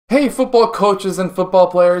Hey football coaches and football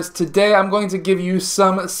players, today I'm going to give you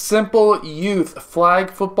some simple youth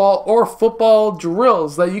flag football or football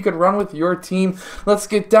drills that you could run with your team. Let's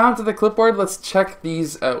get down to the clipboard, let's check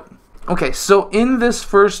these out. Okay, so in this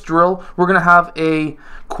first drill, we're going to have a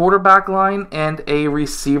quarterback line and a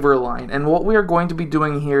receiver line. And what we are going to be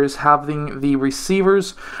doing here is having the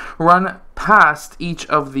receivers run past each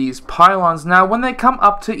of these pylons. Now, when they come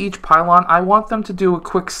up to each pylon, I want them to do a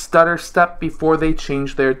quick stutter step before they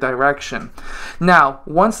change their direction. Now,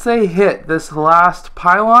 once they hit this last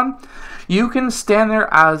pylon, you can stand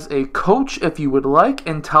there as a coach if you would like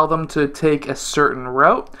and tell them to take a certain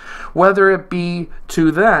route, whether it be to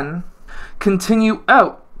then continue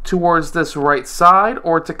out towards this right side,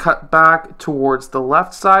 or to cut back towards the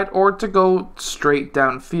left side, or to go straight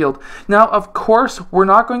downfield. Now, of course, we're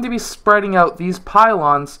not going to be spreading out these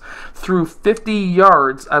pylons through 50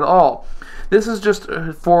 yards at all. This is just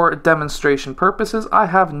for demonstration purposes. I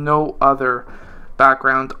have no other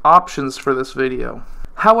background options for this video.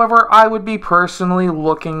 However, I would be personally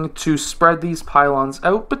looking to spread these pylons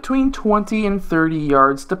out between 20 and 30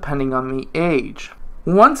 yards depending on the age.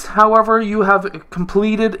 Once, however, you have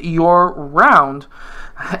completed your round,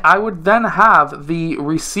 I would then have the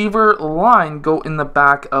receiver line go in the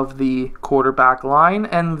back of the quarterback line,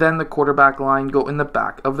 and then the quarterback line go in the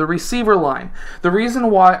back of the receiver line. The reason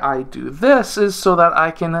why I do this is so that I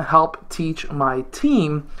can help teach my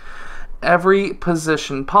team every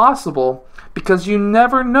position possible, because you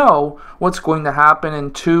never know what's going to happen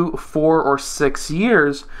in 2, 4, or 6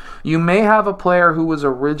 years. You may have a player who was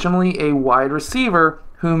originally a wide receiver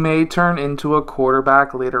who may turn into a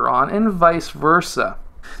quarterback later on, and vice versa.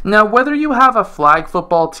 Now, whether you have a flag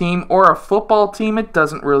football team or a football team, it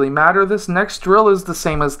doesn't really matter. This next drill is the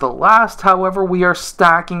same as the last. However, we are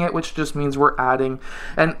stacking it, which just means we're adding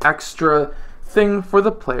an extra thing for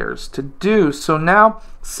the players to do. So now,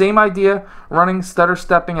 same idea, running stutter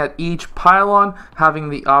stepping at each pylon, having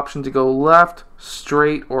the option to go left,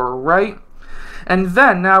 straight, or right. And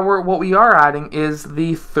then now what we are adding is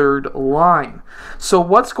the third line. So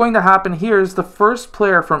what's going to happen here is the first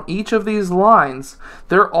player from each of these lines,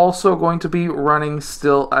 they're also going to be running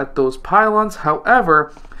still at those pylons.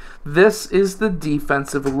 However, this is the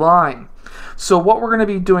defensive line. So what we're going to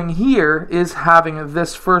be doing here is having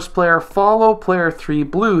this first player follow player 3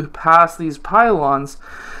 blue past these pylons,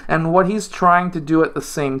 and what he's trying to do at the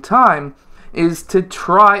same time is to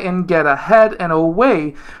try and get ahead and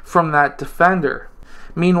away from that defender.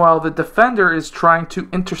 Meanwhile, the defender is trying to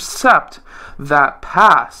intercept that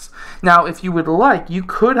pass. Now, if you would like, you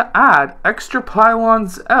could add extra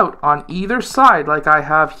pylons out on either side like I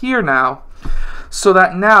have here now, so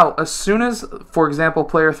that now, as soon as, for example,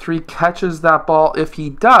 player 3 catches that ball, if he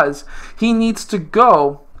does, he needs to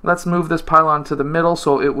go, let's move this pylon to the middle,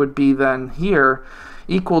 so it would be then here,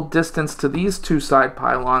 equal distance to these two side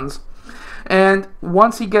pylons. And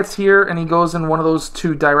once he gets here and he goes in one of those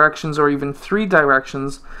 2 directions or even 3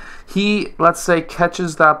 directions, he, let's say,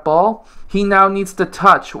 catches that ball, he now needs to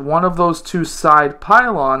touch one of those 2 side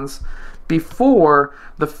pylons before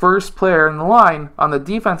the first player in the line on the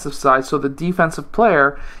defensive side. So the defensive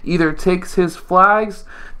player either takes his flags,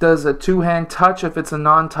 does a 2-hand touch if it's a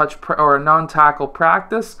non-touch or a non-tackle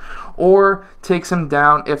practice, or takes him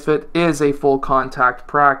down if it is a full contact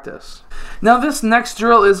practice. Now, this next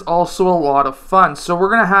drill is also a lot of fun. So we're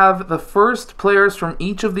going to have the first players from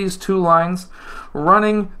each of these 2 lines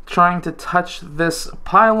running, trying to touch this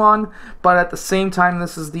pylon, but at the same time,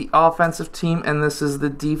 this is the offensive team and this is the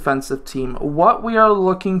defensive team. What we are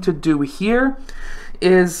looking to do here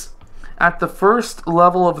is, at the first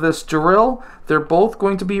level of this drill, they're both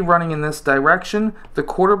going to be running in this direction. The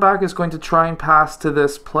quarterback is going to try and pass to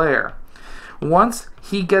this player. Once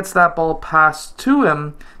he gets that ball passed to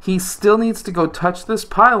him, he still needs to go touch this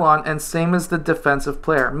pylon, and same as the defensive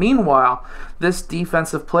player. Meanwhile, this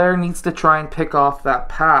defensive player needs to try and pick off that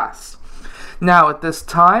pass. Now, at this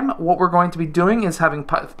time, what we're going to be doing is having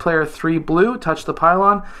player 3 blue touch the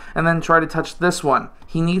pylon and then try to touch this one.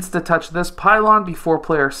 He needs to touch this pylon before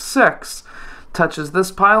player 6 touches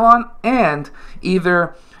this pylon, and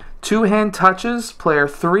either 2-hand touches player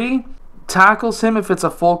 3, tackles him if it's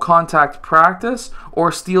a full contact practice,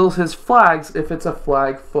 or steals his flags if it's a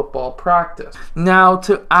flag football practice. Now,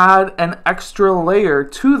 to add an extra layer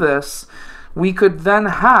to this, we could then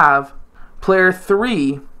have player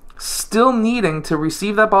 3 still needing to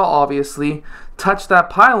receive that ball, obviously, touch that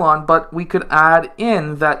pylon, but we could add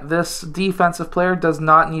in that this defensive player does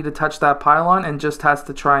not need to touch that pylon and just has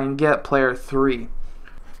to try and get player 3.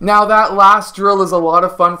 Now, that last drill is a lot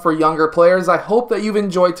of fun for younger players. I hope that you've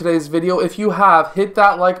enjoyed today's video. If you have, hit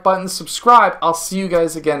that like button, subscribe. I'll see you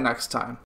guys again next time.